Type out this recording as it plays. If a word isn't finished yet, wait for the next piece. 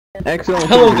Excellent.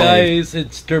 Hello guys,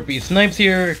 it's Derpy Snipes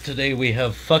here. Today we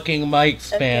have fucking mic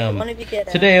spam.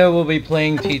 Today I will be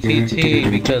playing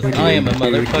TTT because I am a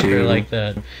motherfucker like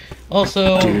that.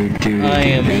 Also, I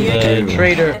am the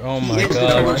traitor. Oh my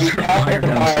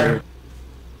god.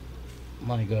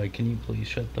 My god, can you please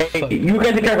shut the fuck up? You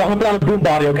guys are careful, I'm gonna put on a boom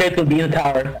body, okay? It's gonna be in the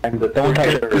tower. And don't touch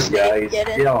it, guys.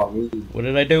 Get on me. What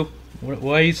did I do?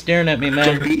 Why are you staring at me,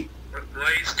 man? Derpy? Why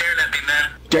are you staring at me,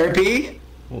 man? Derpy?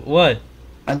 What?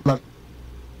 I love.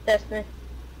 That's me.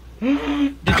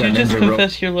 Did you just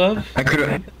confess your love? I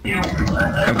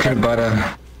could've bought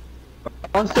a...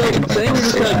 Also, saying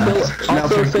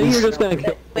you're just gonna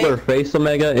kill their face,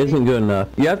 Omega, isn't good enough.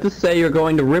 You have to say you're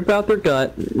going to rip out their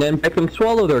gut, then make them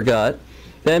swallow their gut,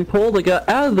 then pull the gut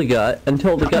out of the gut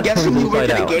until the gut turns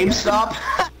inside out. GameStop?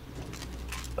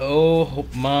 Oh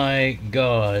my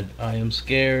god, I am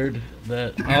scared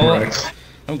that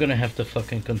I'm gonna have to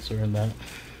fucking concern that.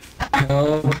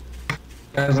 No.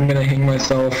 Guys, I'm gonna hang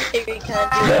myself.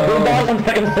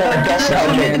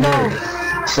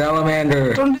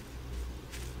 Salamander.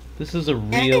 This is a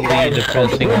really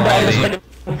depressing lobby.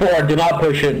 Do not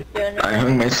push it. I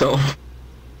hung myself.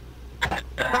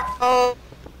 Oh,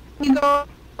 you go.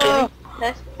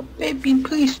 Baby,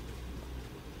 please.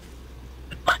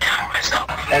 I hung myself.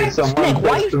 Hey, someone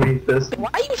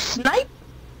Why you snipe?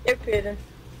 You're kidding.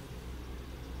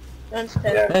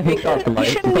 Hey, he shot somebody.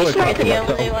 You shouldn't be sniping. The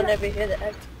only one over here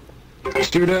that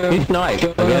Shoot him. He's nice.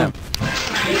 Kill Yeah.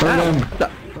 him.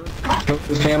 Kill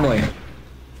his family.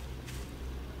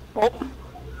 Oh.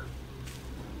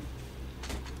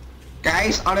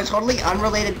 Guys, on a totally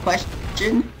unrelated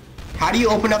question, how do you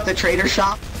open up the trader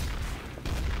shop?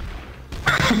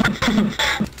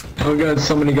 Oh god,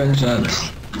 so many gunshots.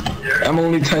 I'm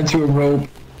only tied to a rope.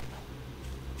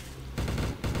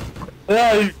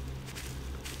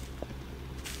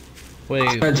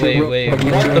 Wait, what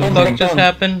the fuck just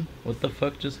happened? What the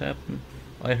fuck just happened?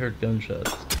 I heard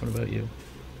gunshots. What about you?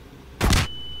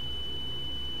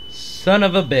 Son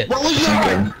of a bitch! What was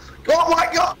that? Oh my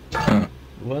god!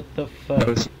 What the That fuck?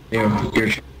 was you, your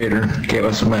traitor,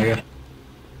 Chaos Omega.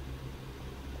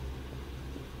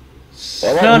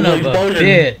 Son of a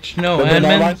bitch! No,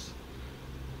 admins?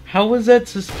 How was that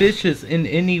suspicious in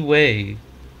any way?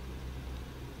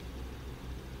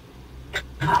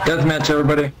 Deathmatch,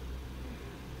 everybody.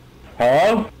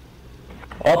 Hello?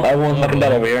 Oh, everyone's fucking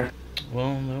dead over here.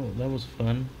 Well, that was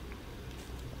fun.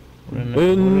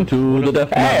 Into the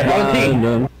death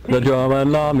line, the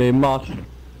German army march.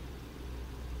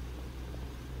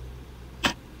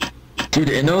 Dude,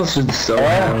 Innos should so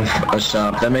have a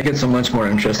shop. That make it so much more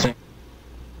interesting.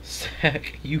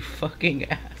 Zach, you fucking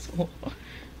asshole.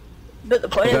 But the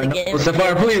point of the game What's the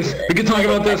fire, please? We can talk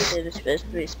about this. It's supposed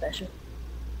to be special.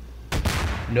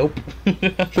 Nope.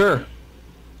 Sure.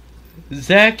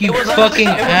 Zach, you fucking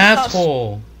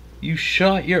asshole. You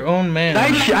shot your own man.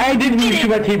 I didn't mean to shoot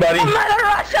my team, buddy.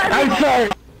 I'm sorry.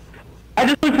 I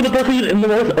just looked for the person in the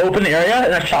most open area,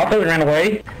 and I shot them and ran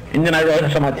away. And then I realized I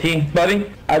shot my team,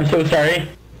 buddy. I'm so sorry.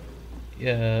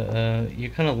 Yeah,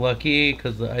 you're kind of lucky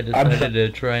because I decided to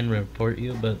try and report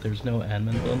you, but there's no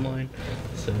admins online,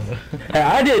 so...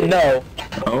 I didn't know.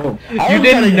 Oh. You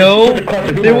didn't know?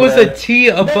 There was a T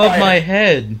above my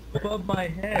head.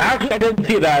 Actually, I didn't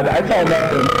see that. I saw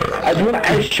nothing. When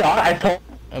I shot, I saw...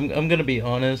 I'm gonna be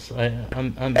honest.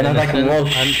 I'm And I was like, innocent. well,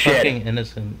 I'm shit. fucking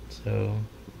innocent. So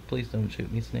please don't shoot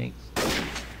me, snakes.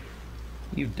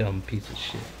 You dumb piece of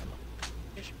shit.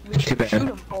 We should Too bad. shoot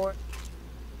him for it.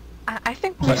 I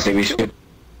think we Let's see, we should.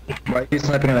 Why are you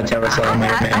sniping on the tower cell,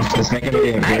 man? It's making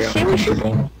me very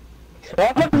uncomfortable.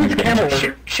 Well, I this camera.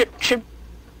 Shoot.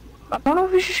 I don't know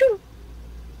if we should shoot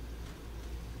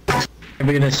him. Are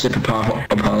we gonna ship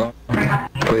Apollo?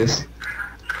 Please.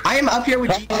 I am up here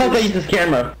with How do I use Jesus. this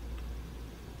camera?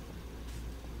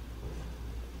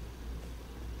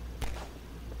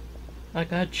 I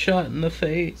got shot in the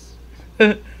face.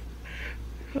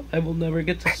 I will never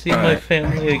get to see my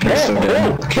family You're so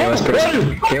again. dead. KOS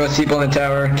people in the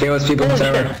tower. KOS people in the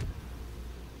tower.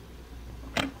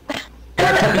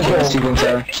 KOS people in the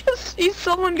tower. Just see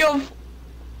someone go.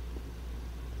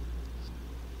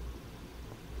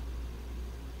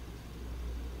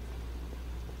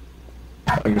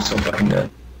 Oh, you're so fucking dead.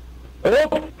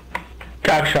 Oh!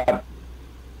 Cock shot.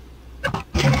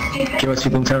 KOS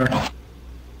people in the tower.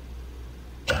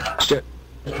 Shit.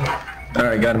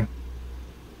 Alright, got him.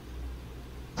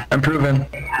 I'm proven.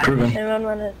 Anyone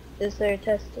wanna? Is there a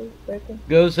test working?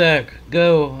 Go, Zach.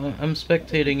 Go. I'm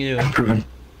spectating you. Proven.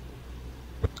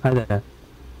 Hi there.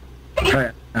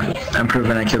 Alright. I'm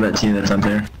proven I killed that team that's up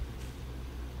there.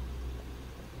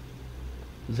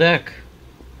 Zach.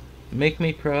 Make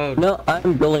me proud. No,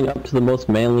 I'm building up to the most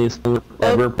manliest thing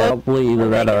ever, probably. Either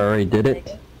that or I already did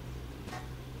it.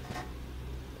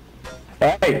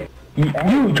 Hey, you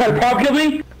try to pop kill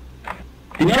me?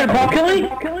 Did you try to pop kill me?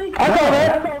 I saw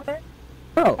that.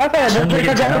 No. I thought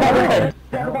that.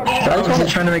 I wasn't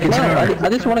trying to make it tower. I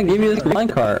just want to give you this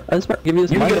minecart. I just want to give you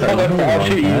this minecart.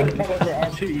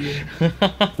 I'll shoot you.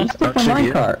 Just take my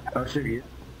minecart. I'll shoot you.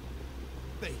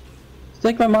 Just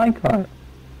take my minecart.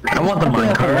 I want the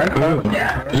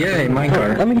minecart. Yay,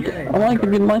 minecart. I want to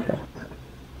give you the minecart.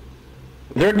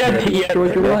 They're dead to you.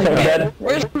 Where's your minecart?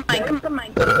 Where's the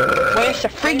minecart? Where's the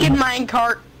freaking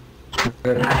minecart?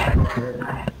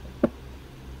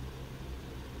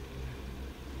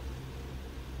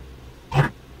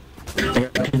 I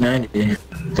got 290.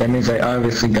 That means I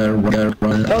obviously gotta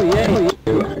run. Oh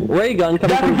yeah, ray gun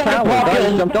coming from the tower.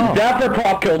 Guys jumped off. Zapper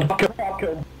prop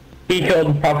killed. He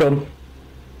killed. Prop killed.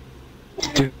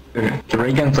 Dude, the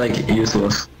ray gun's like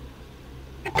useless.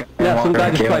 Yeah, some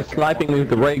guy just tried sniping me with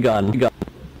the ray gun. You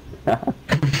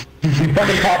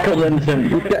fucking prop killed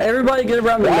innocent. Everybody get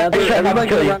around the nether. Everybody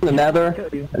get around the nether.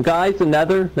 Guys, the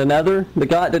nether. The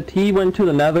guy, the T went to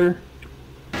the nether.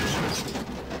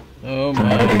 Oh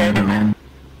my.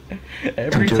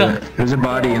 Every time. There's a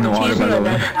body in the water, by the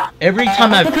way. Every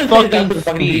time I fucking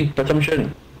speak. For some shit.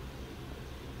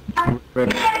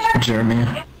 Rip,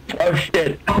 Jeremy. Oh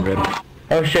shit. Rip.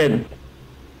 Oh shit.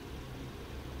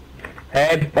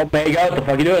 Hey, Omega, what the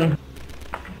fuck you doing?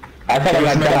 I thought I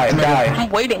got die. I'm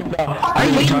waiting. No.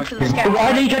 I'm waiting for this guy.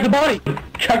 Why didn't you check the body?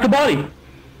 Check the body.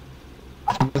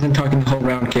 I wasn't talking the whole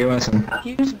round, KOS.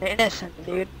 He was innocent,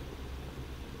 dude.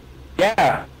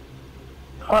 Yeah.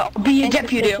 Well, be a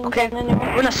deputy, okay? We're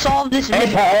gonna solve this Hey,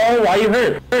 mission. Paul, why you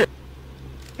hurt?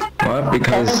 What?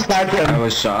 Because I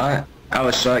was shot. I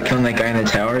was shot killing that guy in the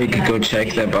tower. You could go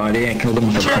check that body. I killed him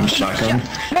with a pump shotgun.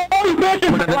 No, you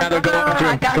bitch! One of the nether, go after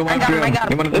him. Go after him.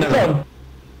 You want the nether.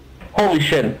 Holy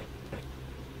shit.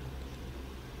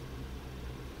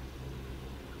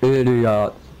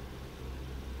 Idiot.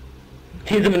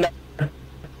 He's in the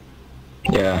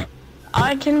Yeah.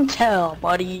 I can tell,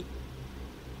 buddy.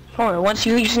 Hold on, once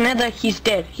he leaves the nether, he's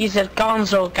dead. He's a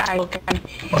gonzo guy.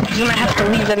 He's gonna have to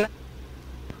leave the nether.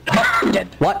 Oh, dead.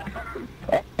 What?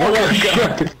 Oh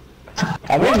shit.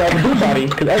 I wouldn't know the body,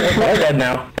 because everyone's dead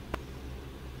now.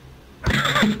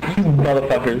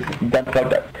 Motherfuckers. That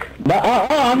fucked up. No,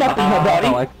 I'm not in my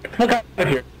body. Look out of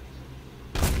here.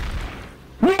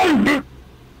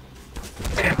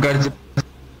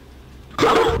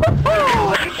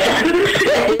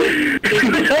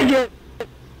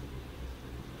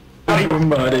 Guys, boom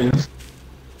bodies.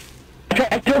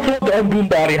 I killed the boom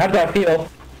body. How does that feel?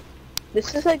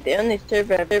 This is like the only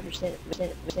server I've ever seen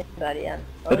body on.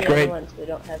 All That's the great. other ones who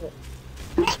don't have it.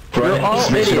 Right, all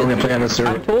they should only idiots. play on the I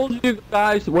server. told you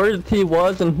guys where the T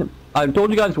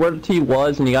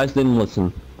was, and you guys didn't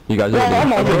listen. You guys Well, I'm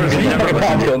didn't. not going to never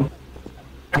prop listened. kill.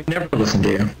 I never listened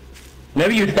to you.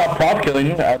 Maybe you stop prop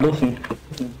killing. Listen.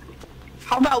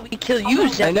 How about we kill you, I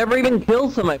Zeph? never even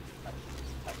killed somebody.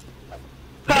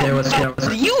 KOS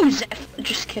You, Zeph!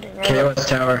 Just kidding.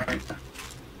 tower.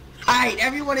 Alright,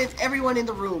 everyone in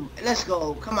the room. Let's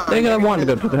go. Come on. I think I everyone wanted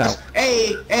to in go to the house.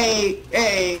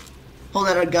 Hey. Pull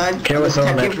out a gun. KOS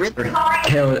Elementor.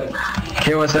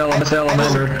 KOS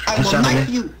Elementor. I He will shot knife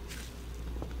me. you.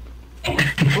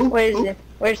 Ooh, Where's ooh. it?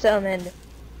 Where's Salamander?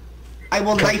 I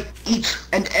will knife each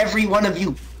and every one of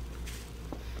you.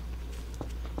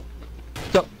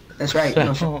 So- That's right.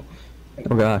 Oh,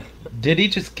 Oh gosh. did he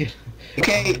just get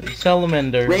Okay.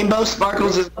 Salamander? Rainbow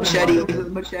sparkles his machete.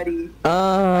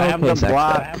 I have the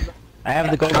block. I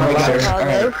have the golden Oh, block. sorry.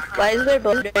 Hello? Why is there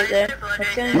both right there?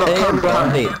 What's going No, on? Hey come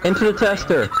everybody, into the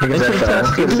tester. Into the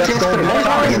tester. Into the Step tester.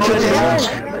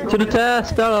 going. To the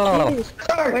test. Oh. Jeez,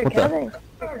 we're What the- coming.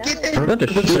 Get I'm in. going to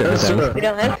shoot everything. We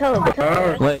don't have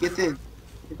television. Wait, Get in.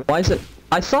 why is it?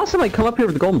 I saw somebody come up here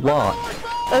with a golden block.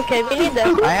 Okay, we need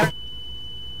that. I have.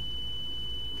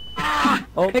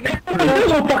 Omega.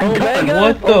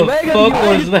 What the Omega, fuck you-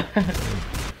 was that?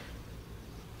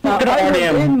 I was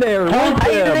in there with I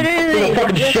them. literally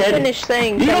fucking just shit. finished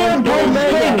saying You don't that.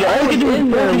 Omega, I was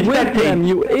in there with them,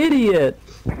 you idiot.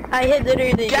 I had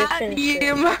literally just finished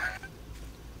saying.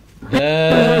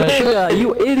 Yeah,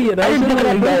 you idiot. I was in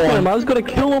there with them. I was gonna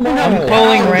kill them all. I'm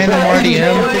calling random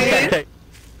RDM.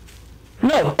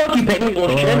 No, fuck you, Peyton, you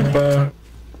little shit.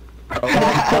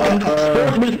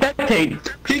 Fucking spectate.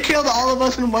 He killed all of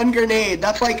us in one grenade.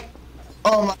 That's like,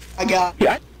 oh my god.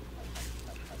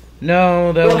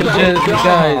 No, that was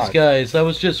just guys. That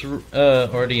was just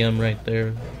RDM right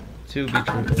there. To be true.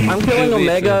 I'm killing To be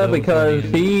Omega true, that was because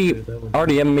RDM. he That was-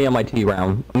 already M'd me on my T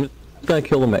round. I'm just gonna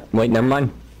kill him. Wait, never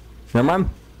mind. Never mind.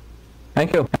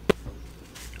 Thank you.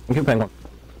 Thank you, Penguin.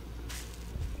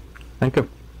 Thank you.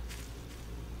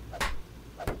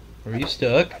 Are you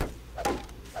stuck?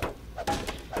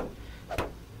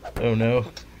 Oh no.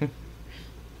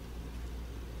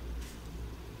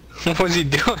 What was he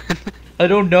doing? I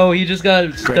don't know, he just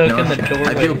got stuck in the doorway.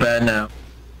 I feel bad now.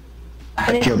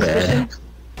 I feel bad.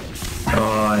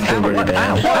 Oh, I feel really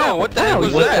bad. Wow, what the hell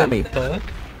was that? Fuck?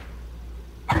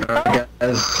 Alright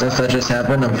guys, since that just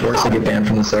happened, I'm forced to get banned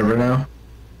from the server now.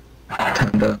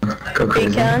 Time to go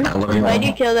crazy. Hey, I love you why'd all.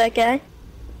 you kill that guy?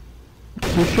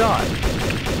 Who shot?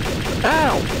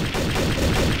 Ow!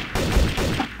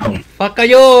 Fuck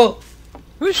you!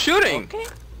 Who's shooting? Okay.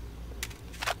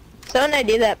 So when I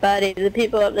do that body, the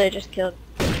people up there just killed.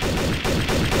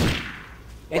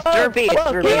 It's Derpy. It's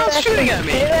Derpy. Who else shooting at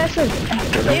me?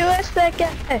 You asked that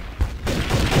guy.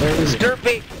 It's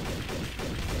Derpy.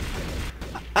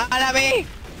 Not me.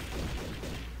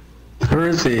 Where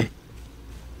is he?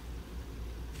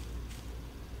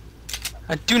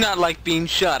 I do not like being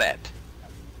shot at.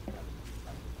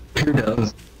 Who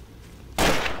does?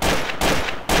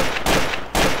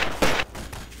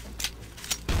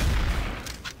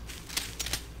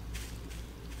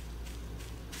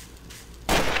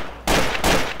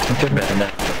 I feel bad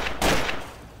now.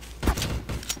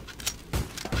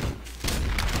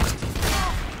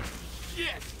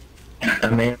 I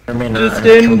may or may not Just have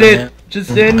end killed it! him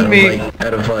Just end me!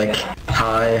 out of like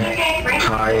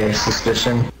high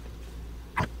suspicion.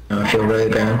 I feel really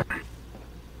bad.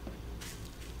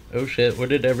 Oh shit, where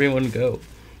did everyone go?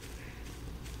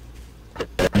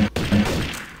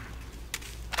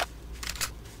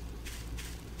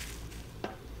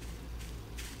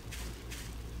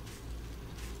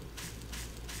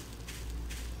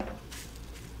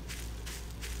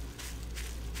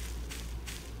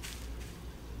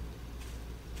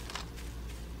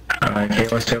 Alright,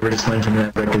 Chaos Tober just went from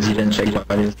that because he didn't check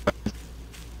bodies.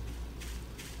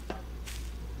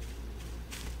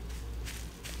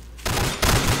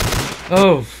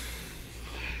 Oh,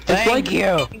 Thank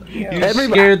you. you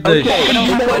scared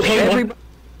the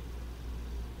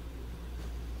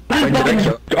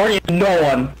Everybody. Already no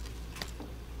one.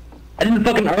 I didn't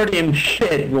fucking already am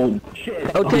shit. Well,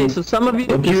 shit. Okay, so some of you,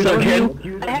 I'm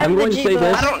going to say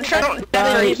this. I don't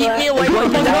keep me away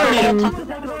from the Guardian.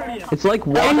 It's like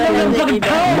I'm not even watching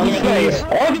fucking monkeys.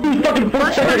 All of you fucking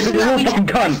first starters are little fucking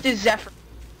cunts. Is Zephyr.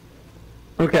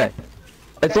 Okay.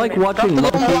 It's like watching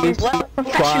monkeys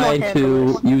try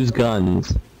to use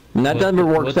guns. And that never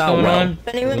works what's out going well. on?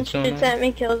 If anyone What's going shoots on? at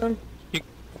me, kill them.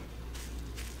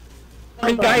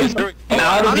 Guys,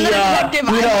 out of the,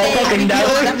 fucking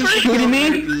down shooting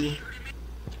me.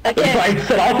 Okay. I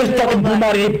set off his fucking boom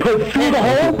out and he put through the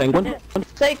hole. Penguin?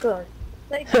 Cyclone.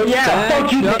 So yeah,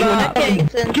 fuck you, Shut up. Penguin.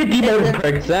 Okay, Get demoted,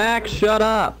 prick. Zach, shut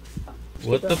up.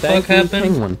 What the fuck Thank you, happened?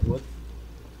 Penguin.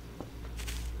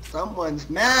 Someone's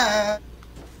mad.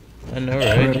 I know,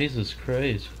 right? Jesus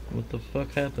Christ. What the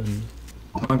fuck happened?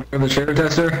 Want to go to the shader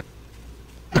tester?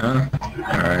 Huh?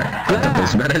 Alright.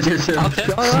 As bad as you said.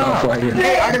 Shut up.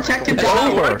 Hey, our detective It's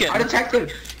died. over. Our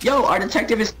detective. Yo, our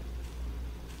detective is.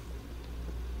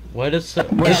 Why does What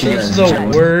this is is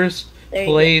that? the worst There you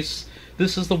go. place?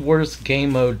 This is the worst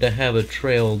game mode to have a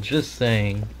trail, just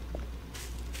saying.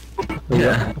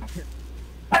 Yeah.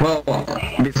 Well,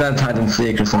 besides hide and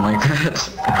seek or something like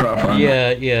that. Crop on.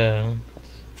 Yeah.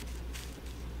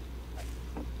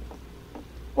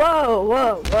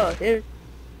 Whoa. Dude.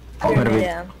 What Turn are me we-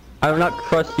 down. I do not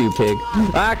trust you, pig.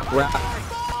 Ah, crap.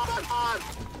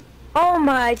 Oh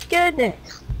my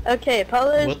goodness. Okay,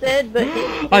 Apollo's What the- dead, but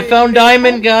I found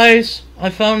Diamond, guys! I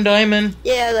found Diamond!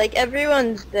 yeah, like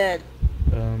everyone's dead.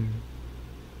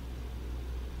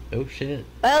 Oh shit.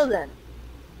 Well then.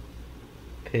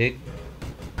 Pig.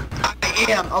 I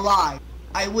am alive.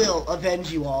 I will avenge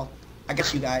you all. I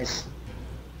guess you guys.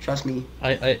 Trust me.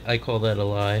 I call that a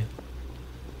lie.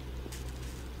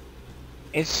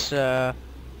 It's Well,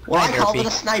 I called it a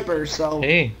Derpy. sniper, so.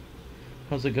 Hey,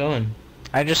 how's it going?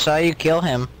 I just saw you kill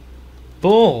him.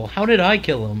 Bull! How did I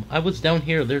kill him? I was down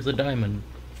here, there's a diamond.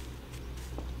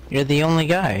 You're the only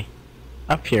guy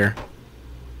up here.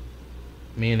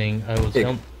 Meaning, I was Pig.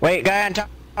 down... Wait, guy on tower,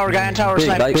 Pig,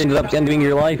 sniper. that ended up ending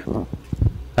your life.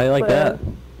 How you like that?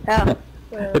 How?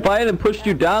 If I hadn't pushed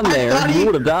you down there, you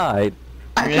would have died.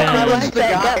 I Yeah. thought I I was went the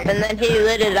back up guy. and then he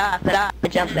lit it off and I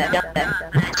jumped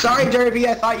back. Sorry, Derby.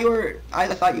 I thought you were.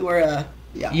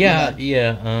 Yeah. Yeah. That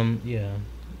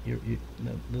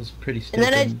was pretty And stupid.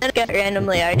 then I just got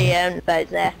randomly RDM'd by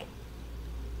Zach.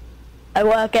 I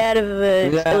walk out of a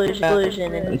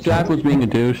illusion and Zach was being a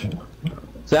douche.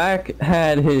 Zach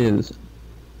had his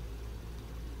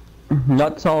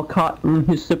nuts all caught in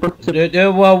his zipper.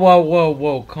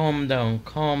 Whoa, calm down.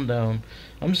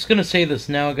 I'm just gonna say this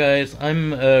now, guys.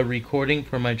 I'm recording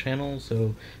for my channel,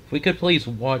 so if we could please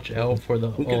watch out for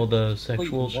all the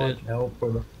sexual shit.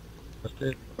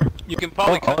 You can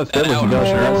probably cut that out.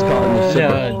 Nuts caught in his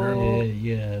zipper.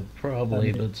 Yeah,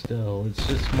 probably, but still, it's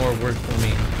just more work for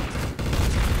me.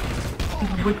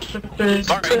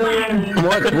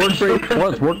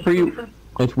 What's work for you?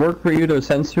 It's work for you to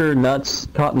censor nuts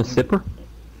caught in a zipper?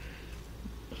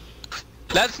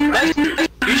 That's you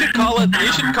should call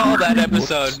that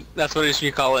episode. That's what you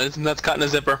should call it. It's nuts caught in a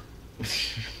zipper.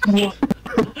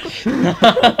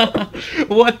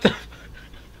 What the?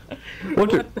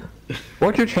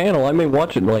 What's your channel? I may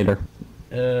watch it later.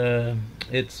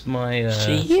 It's my my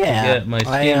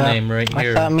Steam name right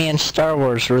here. I thought me and Star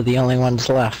Wars were the only ones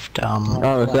left.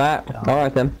 Oh, is that?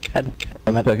 Alright then. Check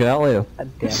it out later.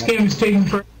 This game is taking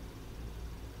forever.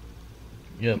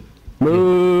 Yep.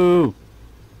 Moo!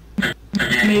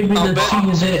 Maybe the T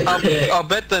is it. I'll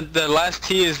bet the last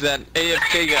T is that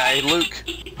AFK guy, Luke.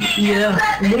 Yeah,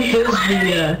 Luke is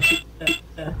the,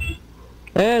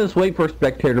 And just wait for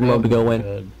spectator mode to go in.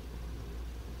 God.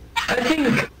 I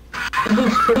think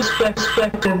Luke's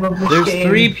perspective of this There's game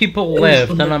 3 people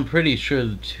left, and I'm pretty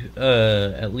sure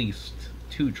at least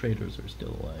 2 traitors are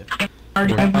still alive.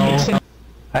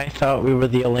 I thought we were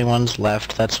the only ones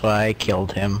left. That's why I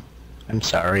killed him. I'm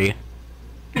sorry.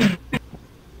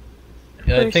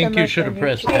 Yeah, I think you should have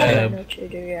pressed tab.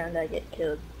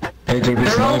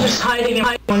 They're all just hiding in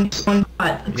one spot.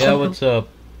 Yeah, what's up?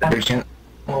 Their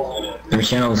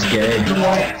channel's gay.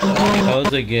 How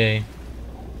is it gay?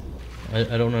 I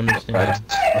don't understand.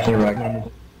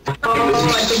 Oh,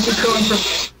 I think he's going for...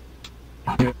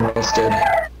 You're roasted.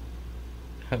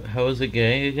 How is it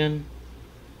gay again?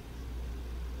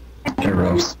 You're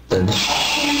roasted.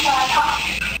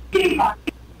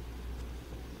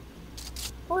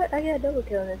 What? I got a double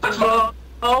kill in this.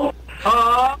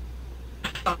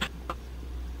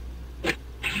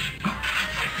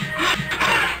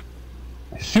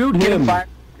 Shoot him!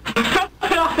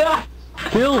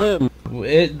 Kill him!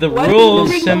 The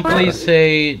rules simply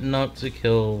say not to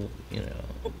kill, you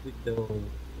know.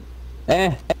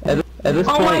 At this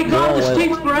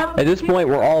point,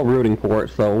 we're all rooting for it.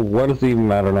 So what does it even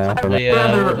matter now?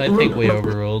 Yeah, I think we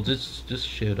overruled. Just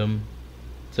shoot him.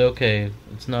 It's okay.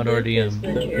 It's not RDM.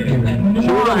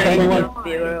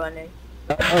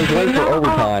 I was waiting for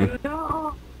overtime.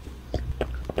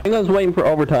 I think I was waiting for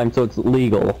overtime, so it's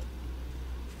legal.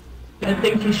 I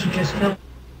think you should just kill.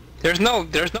 There's no.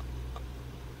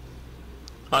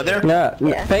 Are there?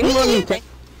 Yeah. Penguin.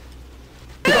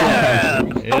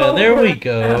 Yeah, there we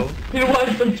go. He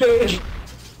wants them to.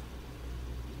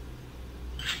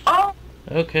 Oh.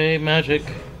 Okay, magic.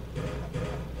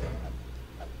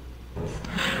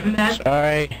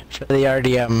 Sorry for the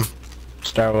RDM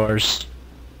Star Wars.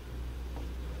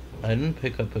 I didn't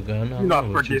pick up a gun. I don't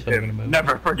know what you're talking about.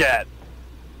 Never forget.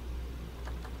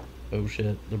 Oh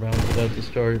shit, the round's about to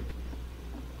start.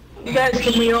 You guys,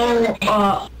 can we all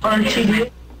RTD?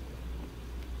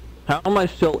 How am I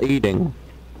still eating?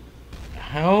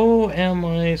 How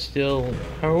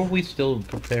are we still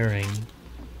preparing?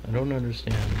 I don't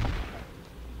understand.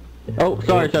 Oh,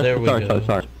 sorry. There we go.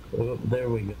 Sorry. Oh, there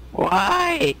we go.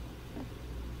 Why?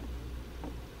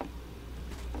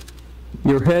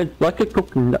 Your head's like a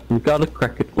coconut, you gotta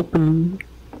crack it open.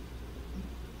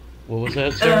 What was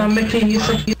that, sir? Mickey, you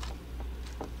said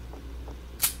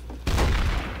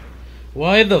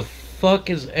Why the fuck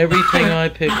is everything I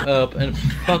pick up in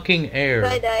fucking air?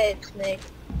 I died, Snake.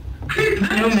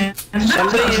 No, man.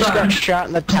 Somebody just got shot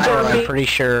in the tower, I'm pretty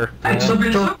sure.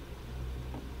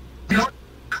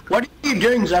 What are you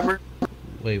doing, Zephyr?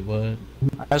 Wait, what?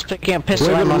 I was picking up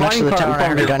pistol ammo next to the tower and I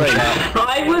heard a gunshot.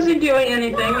 I wasn't doing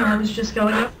anything, I was just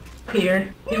going up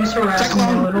here. He was harassing me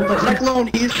a little, but... Cyclone,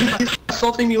 he's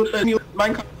assaulting me with the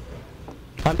minecart.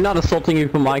 I'm not assaulting you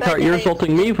from minecart, you're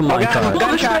assaulting me from minecart.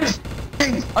 Gunshots!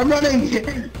 I'm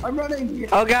running! I'm running!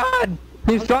 Oh god!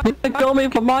 He's trying to kill me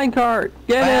from minecart!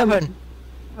 Get him!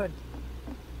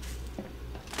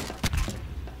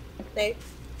 Snake.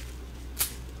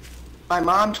 My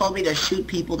mom told me to shoot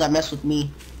people that mess with me.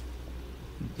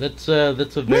 That's a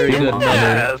very good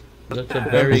mother. That's a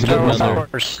very good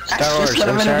mother. Star Wars,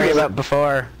 I'm sorry about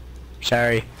before.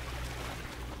 Sorry.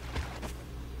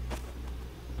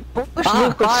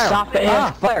 Fire!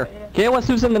 Fire! Guess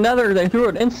who's in the nether? They threw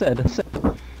an inset. Guess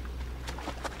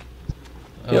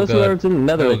who's in the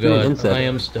nether? They threw an inset. I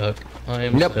am stuck. I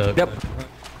am stuck. Yep.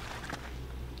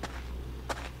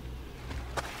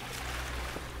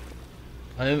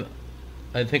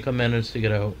 I think I managed to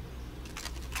get out.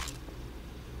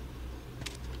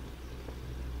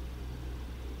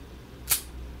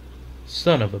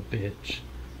 son of a bitch.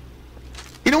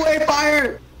 Get away,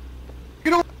 fire!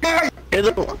 Get away, fire!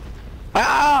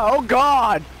 Ah, oh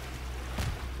god!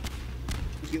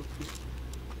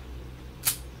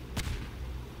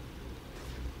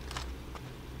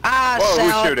 Ah, whoa, Sal.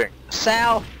 who's shooting?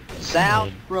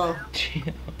 Sal, bro.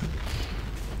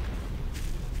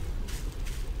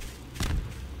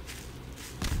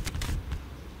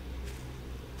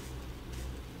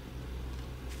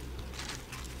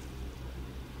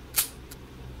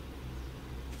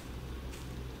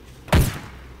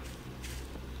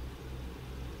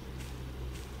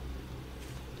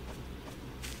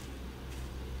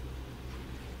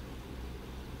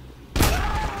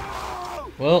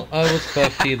 Well, I was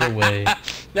fucked either way.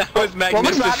 That was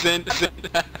magnificent.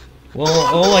 Well,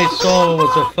 all I saw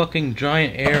was a fucking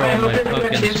giant arrow on my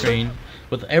fucking screen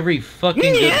with every fucking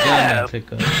good gun I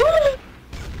pick up.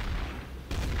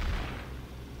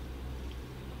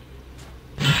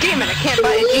 Damn it, I can't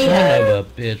buy a Son jihad. of a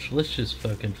bitch. Let's just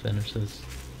fucking finish this.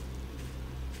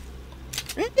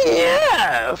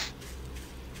 Yeah.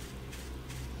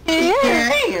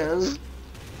 Yes.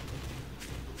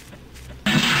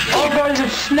 Oh, guys, a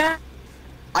snap.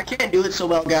 I can't do it so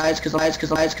well, guys, because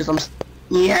I'm.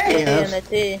 Yeah.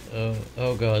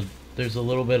 Oh god. There's a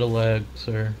little bit of lag,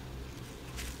 sir.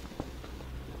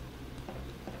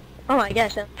 Oh my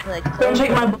gosh, I'm like... Don't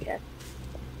take my... Yeah.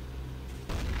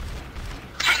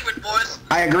 Penguin, boys.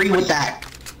 I agree with that.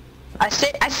 I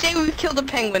say we kill the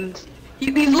penguins.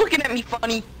 He's looking at me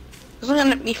funny. He's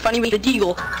looking at me funny with the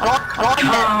deagle. I don't like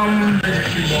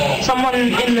that. Someone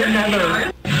in the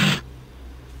nether.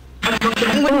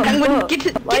 Penguin, get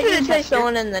to the tester.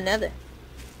 Someone in the nether.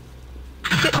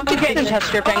 Get to the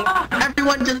tester, penguin.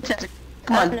 Everyone to the tester.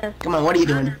 Come on, what are you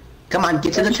doing? Come on,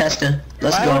 get to the tester.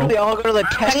 Let's go. Why don't we all go to the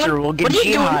tester? We'll get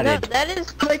jihaded. No, that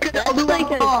is like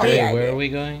Hey, where are we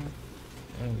going?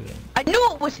 Okay. I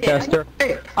knew it was him. Tester.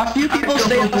 Hey, a few people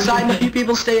stay outside and a few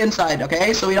people stay inside,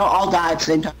 okay? So we don't all die at the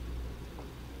same time.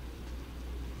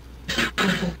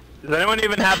 Does anyone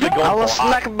even have the gold Allah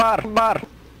block? snack bar.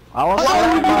 Allah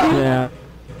snack bar. Yeah.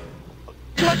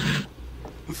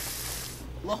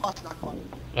 Aloha snack bar.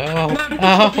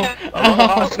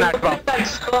 Aloha snack bar. That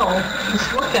skull.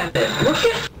 Just look at it.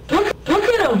 Look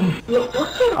at him. Look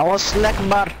at him. Allah snack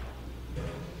bar.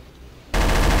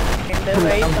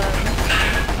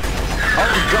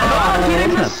 Oh god! Get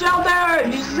in the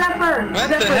shelter! Zephyr! What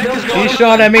the heck is going on? He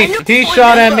shot at me! He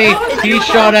shot at me! He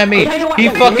shot at me! He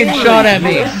fucking shot at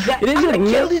me! It isn't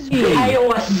me!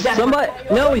 Somebody,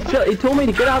 no, he told me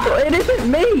to get out the, it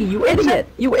isn't me! You idiot!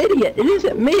 You idiot! It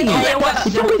isn't me! He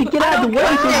told me to get out of the way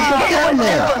so he could go in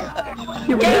there!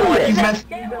 You idiot!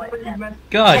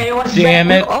 God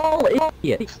damn it! You're all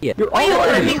idiots! You're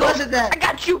all idiots! I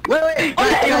got you! Wait,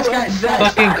 guys.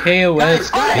 Fucking KOS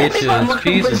Guys, bitches!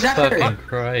 Jesus Zephyr. fucking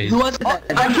Christ! Who was that?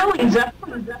 I'm killing Zephyr.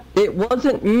 It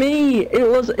wasn't me!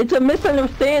 It's a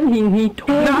misunderstanding! He told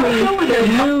me to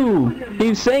move! He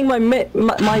was saying my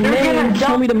name, he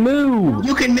told me to move!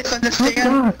 You can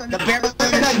misunderstand the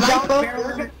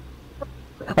barrel.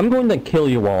 I'm going to kill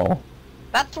you all.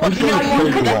 That's what I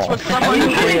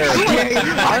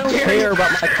don't care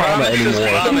about my karma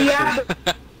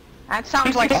anymore. That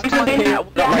sounds like I don't care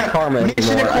about my karma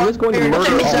anymore. I'm just going to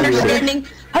murder all of you.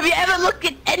 Have you ever looked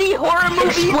at any horror movie?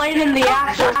 Explaining the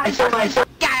actor.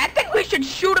 Yeah, I think we should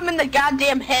shoot him in the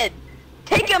goddamn head.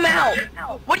 Take him out.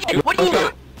 What do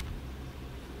you?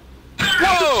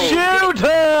 Whoa! Shoot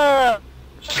her!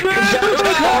 Shoot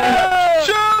her!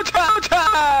 Shoot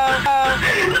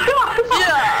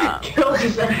Yeah. Kill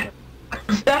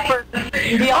Zephyr.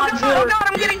 The odds Oh are... god,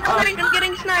 I'm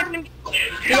getting sniped.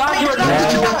 The odds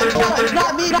are... It's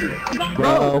not me.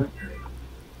 Bro.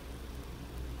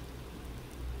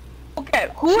 Okay,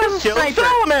 who is a Kill sniper?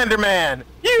 Salamander Man!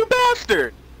 You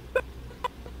bastard!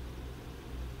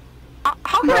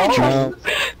 How can I trust?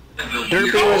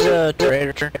 Derpy was a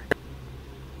traitor.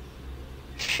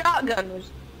 Shotgun was...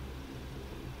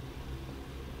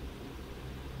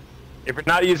 If you're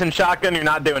not using shotgun, you're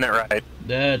not doing it right.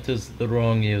 That is the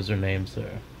wrong username, sir.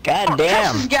 God That's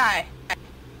damn. this guy.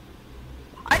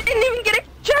 I didn't even get a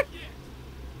check.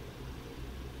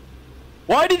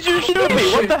 Why did you shoot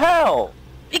me? What the hell?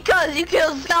 Because you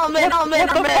killed Salamander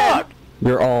What the Man. fuck?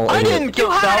 You're all I idiots. didn't kill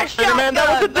You had a Salamander Man,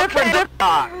 that was a shotgun, different okay?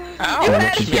 different. You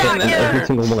had a shotgun. Every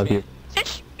single one of you.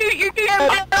 You You're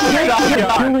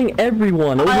Shotgun. killing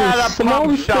everyone over I had a a small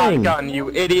pump thing. shotgun,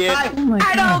 you idiot. Oh my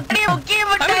I God. don't give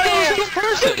a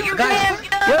damn.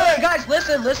 Guys, guys,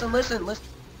 listen.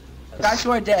 Guys who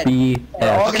are dead.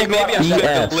 BS. Okay, maybe I should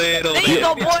a little There you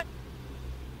go, bit. boy.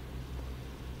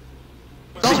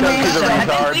 Because he's a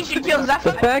retard. We should kill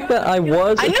Zephyr. The fact that I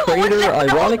was a traitor,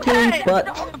 ironically, but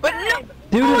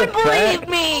due to the fact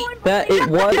that it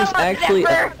was actually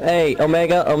hey,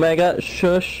 Omega,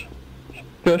 shush.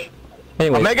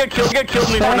 Anyway. Omega killed me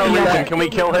for no reason. Can we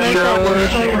kill him?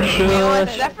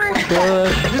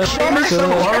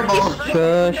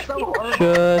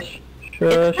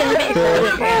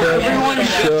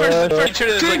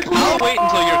 I'll wait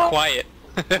until you're quiet.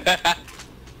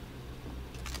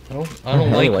 I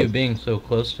don't like you being so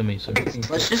close to me, sir.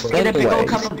 Let's just get a big old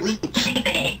cup of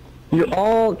bleach. You're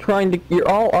all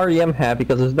REM happy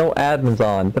because there's no admins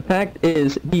on. The fact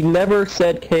is, he never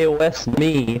said KOS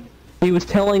me. He was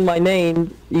telling my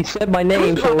name. He said my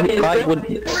name so I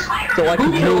could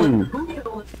move.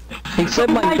 He said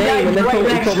my name and then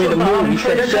he told me to move. He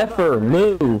said Zephyr,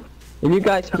 move. And you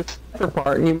guys heard the Zephyr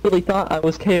part and you really thought I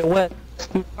was KOS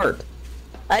part.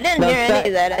 I didn't hear any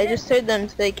of that. I just heard them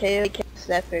say KOS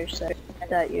Zephyr, so I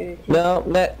thought you were... No,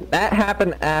 that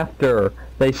happened after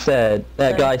they said,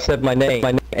 that guy said my name,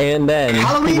 and then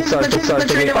people started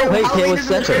thinking, oh hey, KOS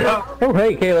Zephyr. Oh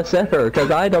hey, KOS Zephyr,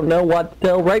 because I don't know what to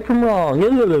tell right from wrong.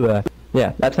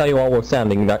 Yeah, that's how you all were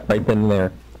sounding right then and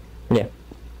there. Yeah.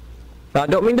 Now, I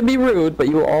don't mean to be rude, but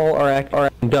you all are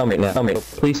acting dumb right now.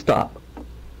 Please stop.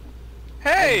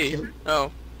 Hey!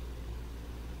 Oh.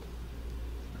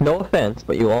 No offense,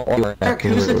 but you all are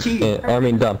acting rude. I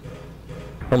mean dumb.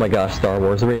 Oh my gosh, Star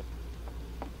Wars. In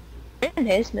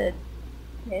his mood.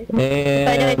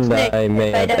 And I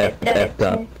may have effed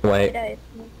up. Wait.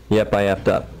 Yep, I effed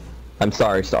up. I'm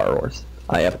sorry, Star Wars.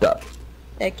 I effed up.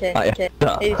 Okay. I effed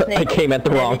up. I came at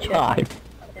the wrong time.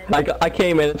 I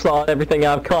came in and saw everything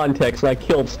out of context and I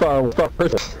killed Star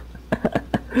Wars.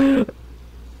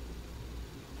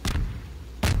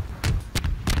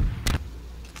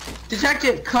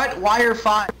 Detective, cut wire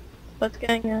 5. What's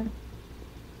going on?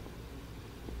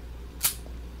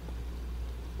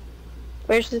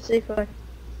 Where's the C4?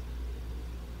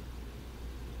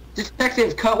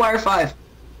 Detective, cut wire 5.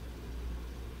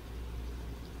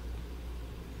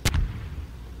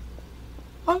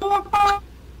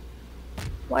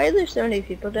 Why are there so many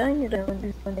people dying? You don't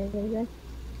understand anything.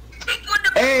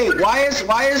 Hey, why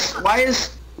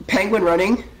is Penguin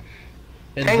running?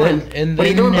 And Penguin, then, what are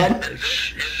you doing, bud?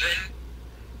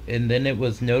 And then it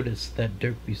was noticed that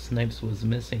Derpy Snipes was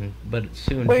missing, but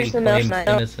soon Where's he the claimed mouse?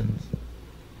 innocence.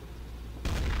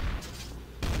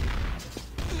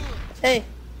 Hey,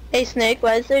 Snake,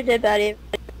 why is there a dead body?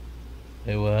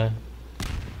 Hey, what?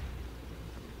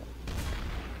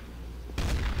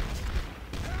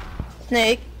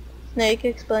 Snake,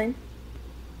 explain.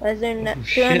 Why is there not Oh, two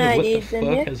shit, what the IDs in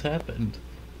fuck here? has happened?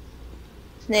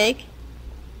 Snake?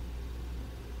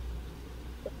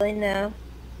 Explain now.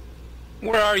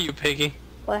 Where are you, Piggy?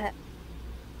 What happened?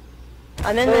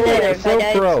 I'm in the nether.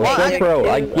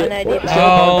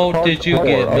 How did you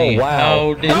get me? Oh,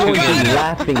 wow.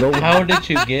 How did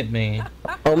you get me?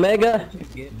 Omega,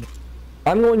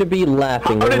 I'm going to be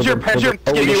laughing over your the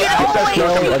give you access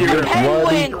smell of your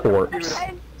bloody Penguin! corpse.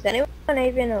 Is anyone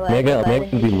even alive? Omega, I'm going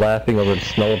to be laughing over the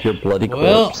smell of your bloody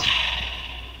Well, corpse.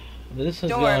 this has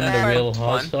Don't worry, gone to man. real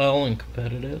Fun. hostile and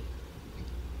competitive.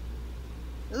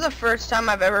 This is the first time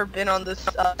I've ever been on this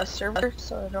server,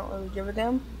 so I don't really give a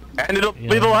damn. And it'll be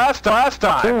the last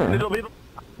time. Sure. It'll be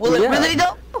Will it Yeah. really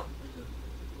though?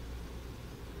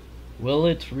 Well,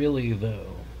 it's really,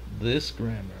 though. This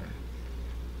grammar.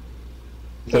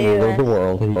 It's the middle of the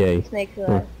world, yay. Snake's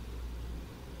alive.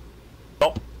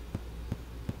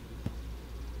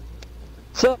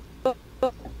 So,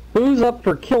 who's up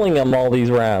for killing them all these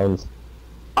rounds?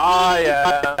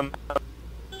 I am.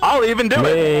 I'll even do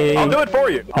it. I'll do it for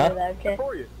you. Huh? Okay.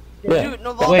 Yeah. Dude,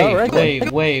 no, Wait.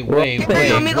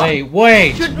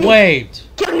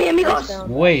 Kill me, amigos.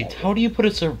 Wait, how do you put a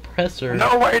suppressor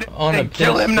No way on a to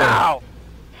kill him pistol? now.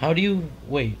 How do you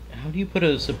put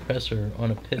a suppressor on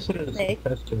a pistol?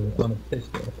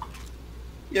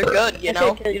 You're good, you know.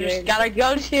 Okay, You just gotta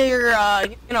go to your,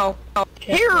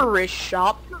 terrorist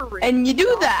shop, and you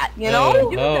do that, you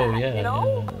know.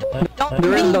 Don't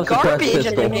There is be no suppressed garbage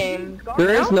at the pistol. game. There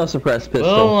is no suppressed pistol.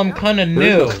 Well, I'm kinda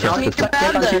new.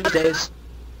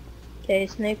 Okay,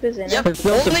 Snake was in it. Yep, There's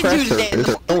no only suppressor.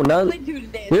 Tuesdays. Oh, none. Only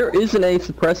Tuesdays. There isn't a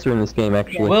suppressor in this game,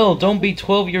 actually. Well, don't be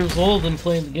 12 years old and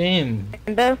play the game.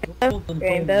 Rainbow? I Come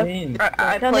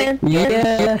play. in.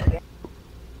 Yeah.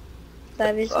 It's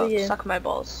obviously you. Suck my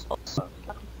balls.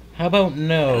 How about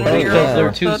no, Oh, because yeah.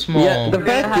 they're too small. Yeah, the You're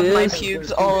gonna fact have my is,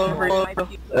 pubes all over you.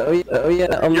 oh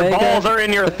yeah, Omega. Your balls are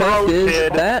in your the fact throat, is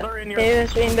kid. that Hey,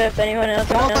 it's Rainbow if anyone else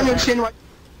Balls on your knows. chin.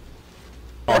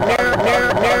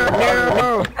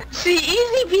 See,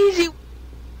 easy peasy.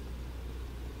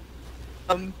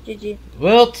 GG.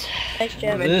 Wilt. Nice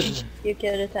job. This... You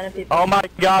killed a ton of people. Oh my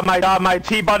god, my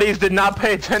T-buddies did not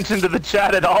pay attention to the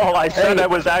chat at all. I said I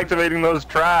was activating those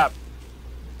traps.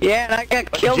 Yeah, and I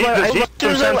got killed by as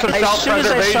soon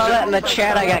as I saw that in the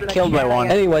chat, I got killed by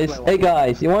one. Anyways, hey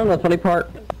guys, you want to know the funny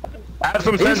part? Have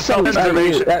some sense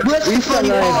self-preservation. We've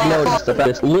noticed about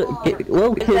this little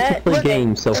kids play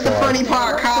games so far. The funny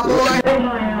part, cowboy.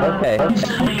 Okay.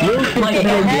 Little kids play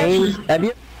games. Have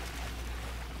you?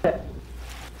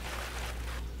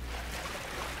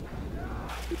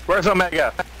 Where's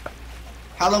Omega?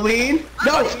 Halloween?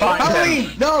 No!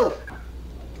 Halloween! No!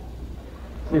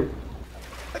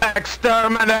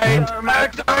 Exterminate!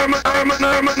 Exterminate!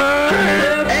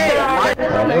 Hey!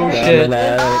 Oh shit.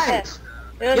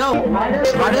 Yo, why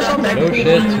does Omega Oh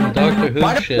shit, some Doctor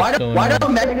Who shit going why on. does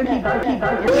Omega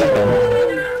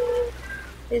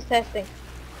He's testing.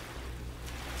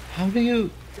 How do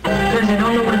you... You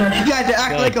guys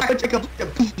act like a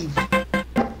pee.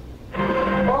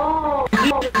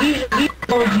 He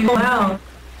told you out.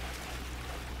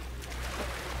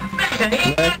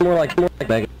 Okay. More like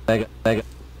Mega.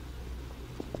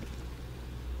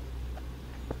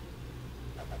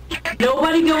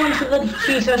 Nobody go into the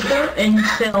tea tester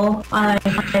until I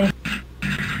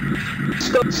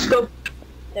scope.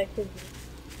 That could be.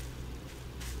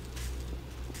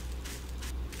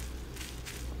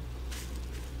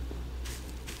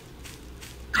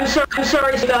 I'm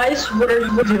sorry guys, what are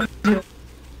you doing?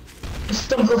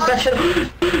 Some professional.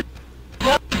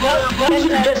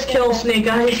 Just kill Snake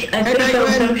Eyes. I think that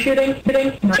was him shooting.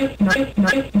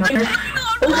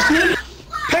 Oh, Snake!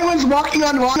 Penguins walking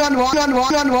on water. What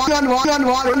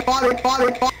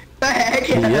the heck?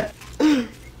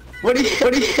 What do you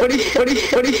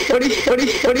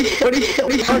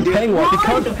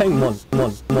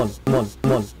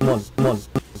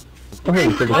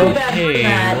Penguin. Okay,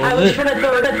 I was trying to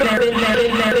throw it in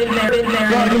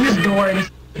there, doors.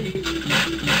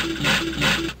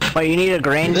 Oh, you need a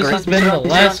grain. This has been the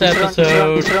last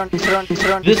episode. This has been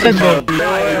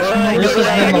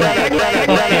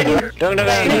the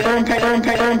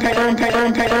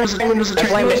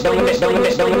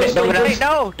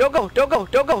No, don't go.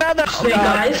 Snake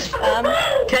Eyes.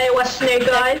 Okay, what's Snake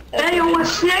Eyes? Hey,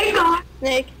 what's Snake Eyes?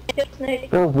 Snake. Kill Snake.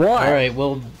 For what? Alright,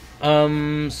 well,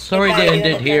 sorry to end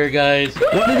it here, guys,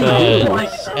 but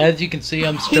as you can see,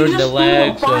 I'm starting to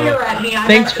lag, so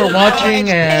thanks for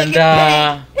watching, and,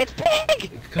 It's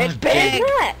pig! God,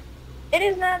 It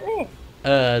is not me.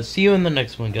 see you in the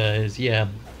next one, guys, yeah,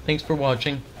 thanks for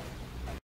watching.